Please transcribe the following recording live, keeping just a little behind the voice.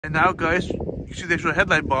And now guys, you see the actual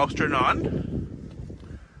headlight bulbs turn on.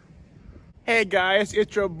 Hey guys,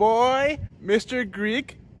 it's your boy, Mr.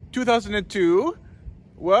 Greek 2002.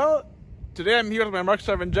 Well, today I'm here with my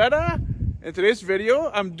MK7 Jetta. In today's video,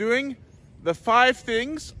 I'm doing the 5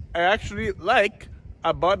 things I actually like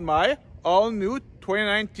about my all-new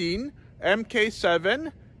 2019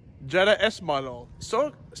 MK7 Jetta S model.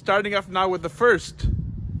 So, starting off now with the first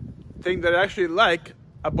thing that I actually like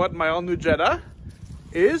about my all-new Jetta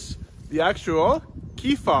is the actual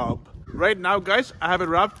key fob. Right now guys, I have it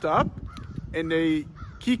wrapped up in a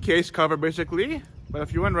key case cover basically, but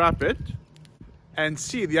if you unwrap it and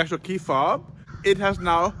see the actual key fob, it has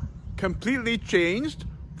now completely changed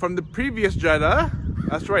from the previous Jetta.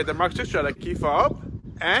 That's right, the Mark 6 Jetta key fob,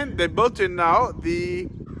 and they built in now the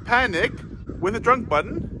panic with a trunk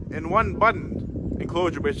button in one button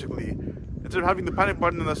enclosure basically. Instead of having the panic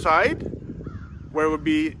button on the side where it would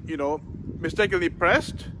be, you know, mistakenly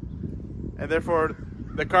pressed and therefore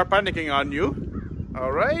the car panicking on you.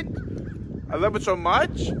 Alright, I love it so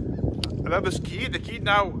much. I love this key. The key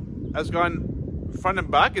now has gone front and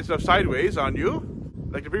back instead of sideways on you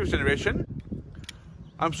like the previous generation.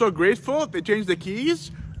 I'm so grateful they changed the keys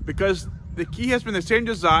because the key has been the same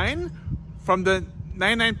design from the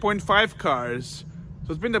 99.5 cars.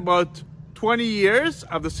 So it's been about 20 years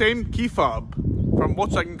of the same key fob from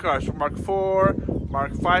Volkswagen cars, from Mark 4,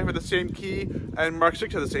 Mark 5 had the same key, and Mark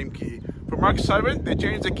 6 had the same key. For Mark 7, they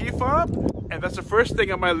changed the key fob, and that's the first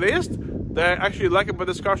thing on my list that I actually like about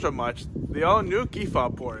this car so much. The all-new key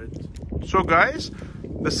fob port. So guys,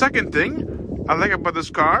 the second thing I like about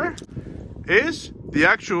this car is the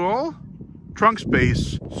actual trunk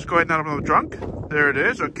space. Let's go ahead and open the trunk. There it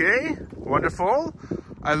is, okay, wonderful.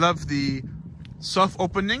 I love the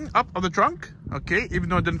self-opening up of the trunk, okay, even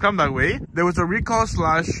though it didn't come that way. There was a recall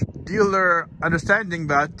 / dealer understanding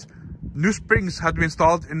that new springs had to be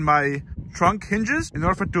installed in my trunk hinges in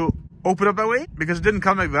order for it to open up that way, because it didn't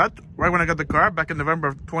come like that right when I got the car back in November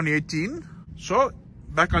of 2018. So,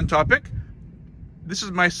 back on topic, this is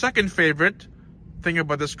my second favorite thing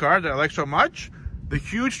about this car that I like so much. The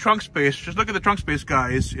huge trunk space. Just look at the trunk space,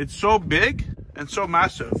 guys. It's so big and so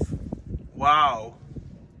massive. Wow.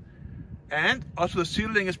 And also the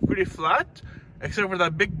ceiling is pretty flat, except for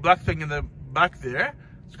that big black thing in the back there.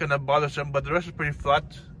 It's kind of bothersome, but the rest is pretty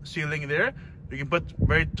flat ceiling there. You can put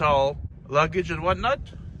very tall luggage and whatnot.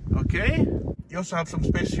 Okay. You also have some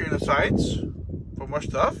space here in the sides for more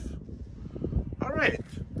stuff. Alright.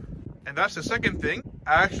 And that's the second thing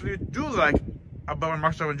I actually do like about my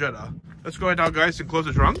MK7 Jetta. Let's go ahead now guys and close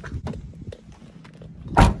the trunk.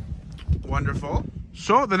 Wonderful.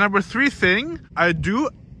 So the number 3 thing I do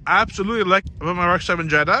absolutely like about my MK7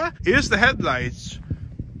 Jetta is the headlights.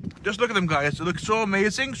 Just look at them guys. They look so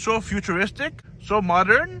amazing, so futuristic, so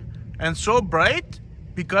modern, and so bright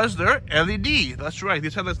because they're LED. That's right,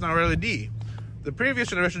 these headlights now are LED. The previous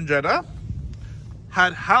generation Jetta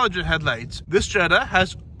had halogen headlights. This Jetta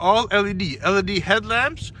has all LED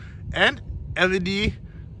headlamps and LED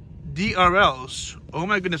DRLs. Oh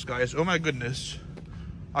my goodness guys, oh my goodness.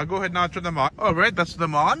 I'll go ahead now and turn them on. Alright, that's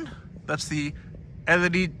them on. That's the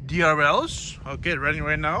LED DRLs. Okay, running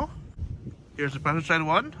right now. Here's the passenger side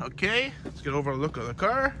one. Okay, let's get over a look at the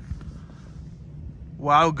car.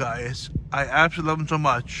 Wow guys, I absolutely love them so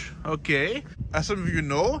much. Okay, as some of you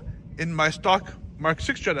know, in my stock Mark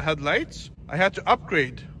 6 Jetta headlights, I had to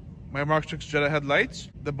upgrade my Mark 6 Jetta headlights.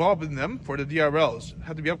 The bulb in them for the DRLs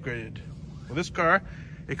had to be upgraded. Well, this car,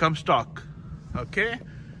 it comes stock. Okay,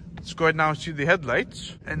 let's go ahead now and see the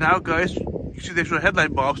headlights. And now guys, you see the actual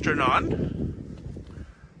headlight bulbs turn on.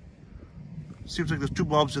 Seems like there's 2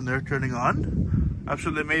 bulbs in there turning on.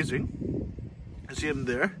 Absolutely amazing. I see them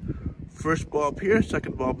there. First bulb here,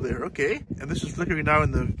 second bulb there. Okay, and this is flickering now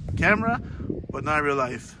in the camera, but not in real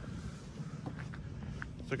life.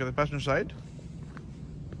 Let's look at the passenger side.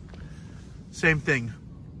 Same thing.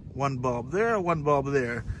 1 bulb there, 1 bulb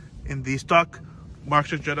there. In the stock Mark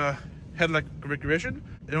 6 Jetta headlight configuration,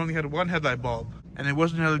 it only had 1 headlight bulb, and it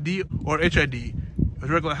wasn't LED or HID. It was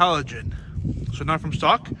regular halogen. So now from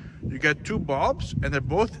stock, you get 2 bulbs, and they're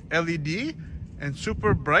both LED and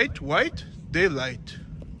super bright white daylight.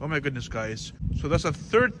 Oh my goodness guys. So that's the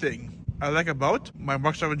 3rd thing I like about my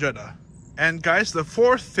MK7 Jetta. And guys, the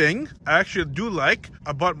 4th thing I actually do like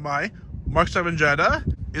about my MK7 Jetta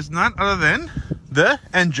is none other than the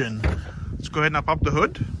engine. Let's go ahead and pop the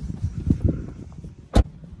hood.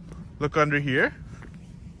 Look under here.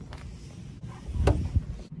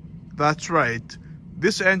 That's right.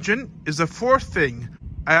 This engine is the 4th thing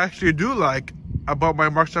I actually do like about my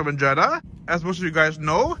MK7 Jetta. As most of you guys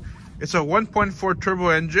know, it's a 1.4 turbo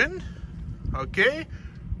engine. Okay,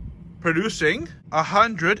 producing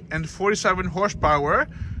 147 horsepower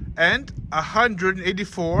and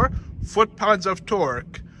 184 foot-pounds of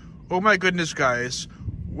torque. Oh my goodness, guys.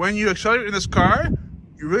 When you accelerate in this car,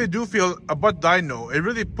 you really do feel a butt dyno. It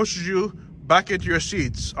really pushes you back into your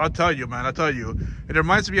seats. I'll tell you, man, I'll tell you. It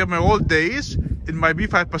reminds me of my old days in my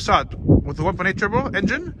B5 Passat with the 1.8 turbo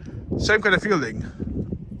engine. Same kind of feeling.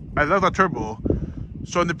 I love that turbo.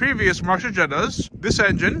 So in the previous Mark 6 Jettas, this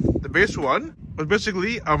engine, the base one, was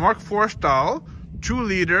basically a Mark 4 style,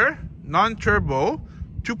 2-liter, non-turbo,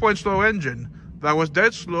 2-point slow engine that was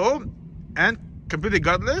dead slow and completely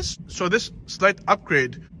gutless. So this slight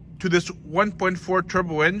upgrade to this 1.4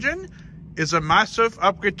 turbo engine is a massive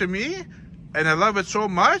upgrade to me, and I love it so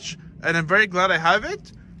much, and I'm very glad I have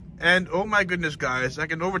it. And oh my goodness, guys, I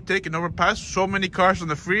can overtake and overpass so many cars on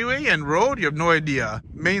the freeway and road, you have no idea.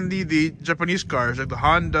 Mainly the Japanese cars, like the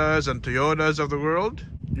Hondas and Toyotas of the world.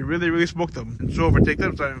 You really, really smoke them. And so overtake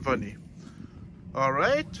them, it's not even funny.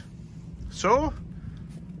 Alright, so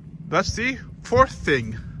that's the fourth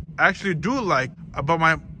thing I actually do like about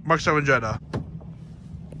my Mark 7 Jetta.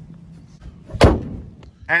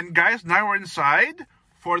 And guys, now we're inside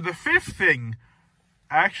for the fifth thing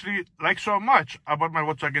I actually like so much about my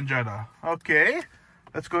Volkswagen Jetta. Okay,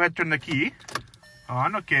 let's go ahead and turn the key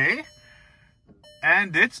on, okay.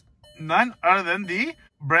 And it's none other than the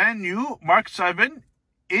brand new Mark 7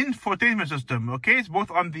 infotainment system, okay. It's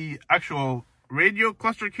both on the actual radio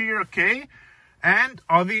cluster here, okay, and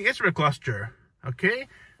on the instrument cluster, okay,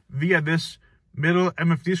 via this middle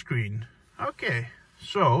MFD screen. Okay,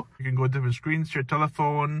 so you can go to different screens here,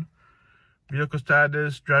 telephone, vehicle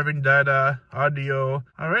status, driving data, audio,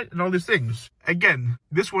 all right, and all these things. Again,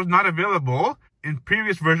 this was not available in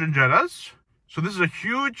previous version Jettas, so this is a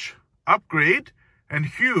huge upgrade and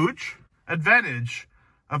huge advantage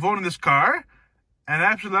of owning this car, and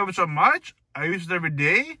I absolutely love it so much. I use it every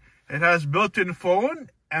day. It has built-in phone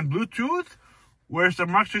and Bluetooth, whereas the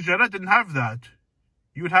Mark 6 Jetta didn't have that.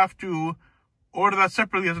 You would have to order that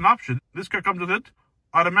separately as an option. This car comes with it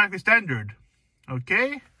automatically standard,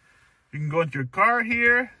 okay? You can go into your car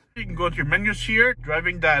here. You can go to your menus here.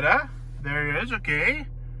 Driving data. There it is. Okay.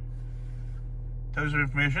 Tells you some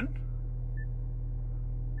information.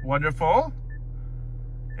 Wonderful.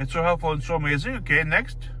 It's so helpful and so amazing. Okay,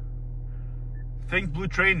 next. Think Blue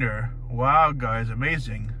Trainer. Wow, guys,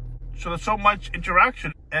 amazing. So there's so much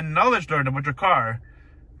interaction and knowledge learned about your car.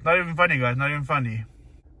 Not even funny, guys. Not even funny.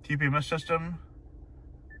 TPMS system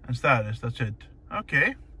and status. That's it.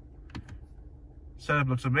 Okay. Setup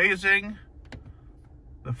looks amazing.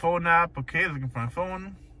 The phone app, okay, looking for my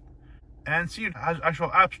phone. And see, it has actual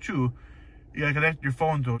apps too. You can connect your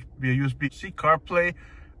phone to it via USB-C, CarPlay,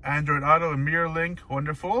 Android Auto, and Mirror Link.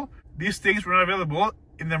 Wonderful. These things were not available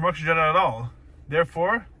in the Mark 6 Jetta at all.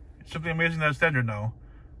 Therefore, it's simply amazing that it's standard now.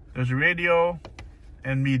 There's a radio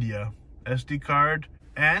and media, SD card,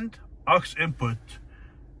 and aux input.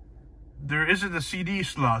 There isn't a CD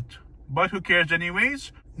slot, but who cares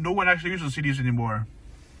anyways? No one actually uses CDs anymore.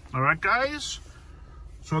 Alright, guys,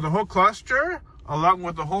 so the whole cluster along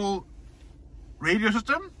with the whole radio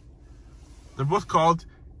system, they're both called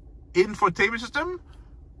infotainment system.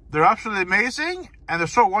 They're absolutely amazing and they're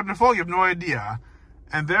so wonderful you have no idea.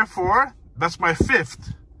 And therefore, that's my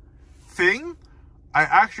fifth thing I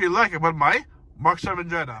actually like about my Mark 7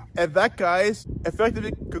 Jetta. And that, guys,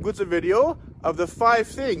 effectively concludes the video of the 5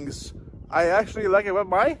 things I actually like about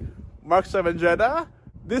my Mark 7 Jetta.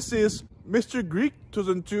 This is Mr. Greek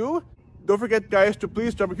 2002. Don't forget, guys, to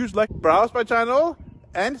please drop a huge like, browse my channel,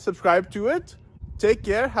 and subscribe to it. Take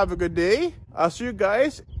care. Have a good day. I'll see you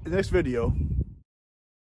guys in the next video.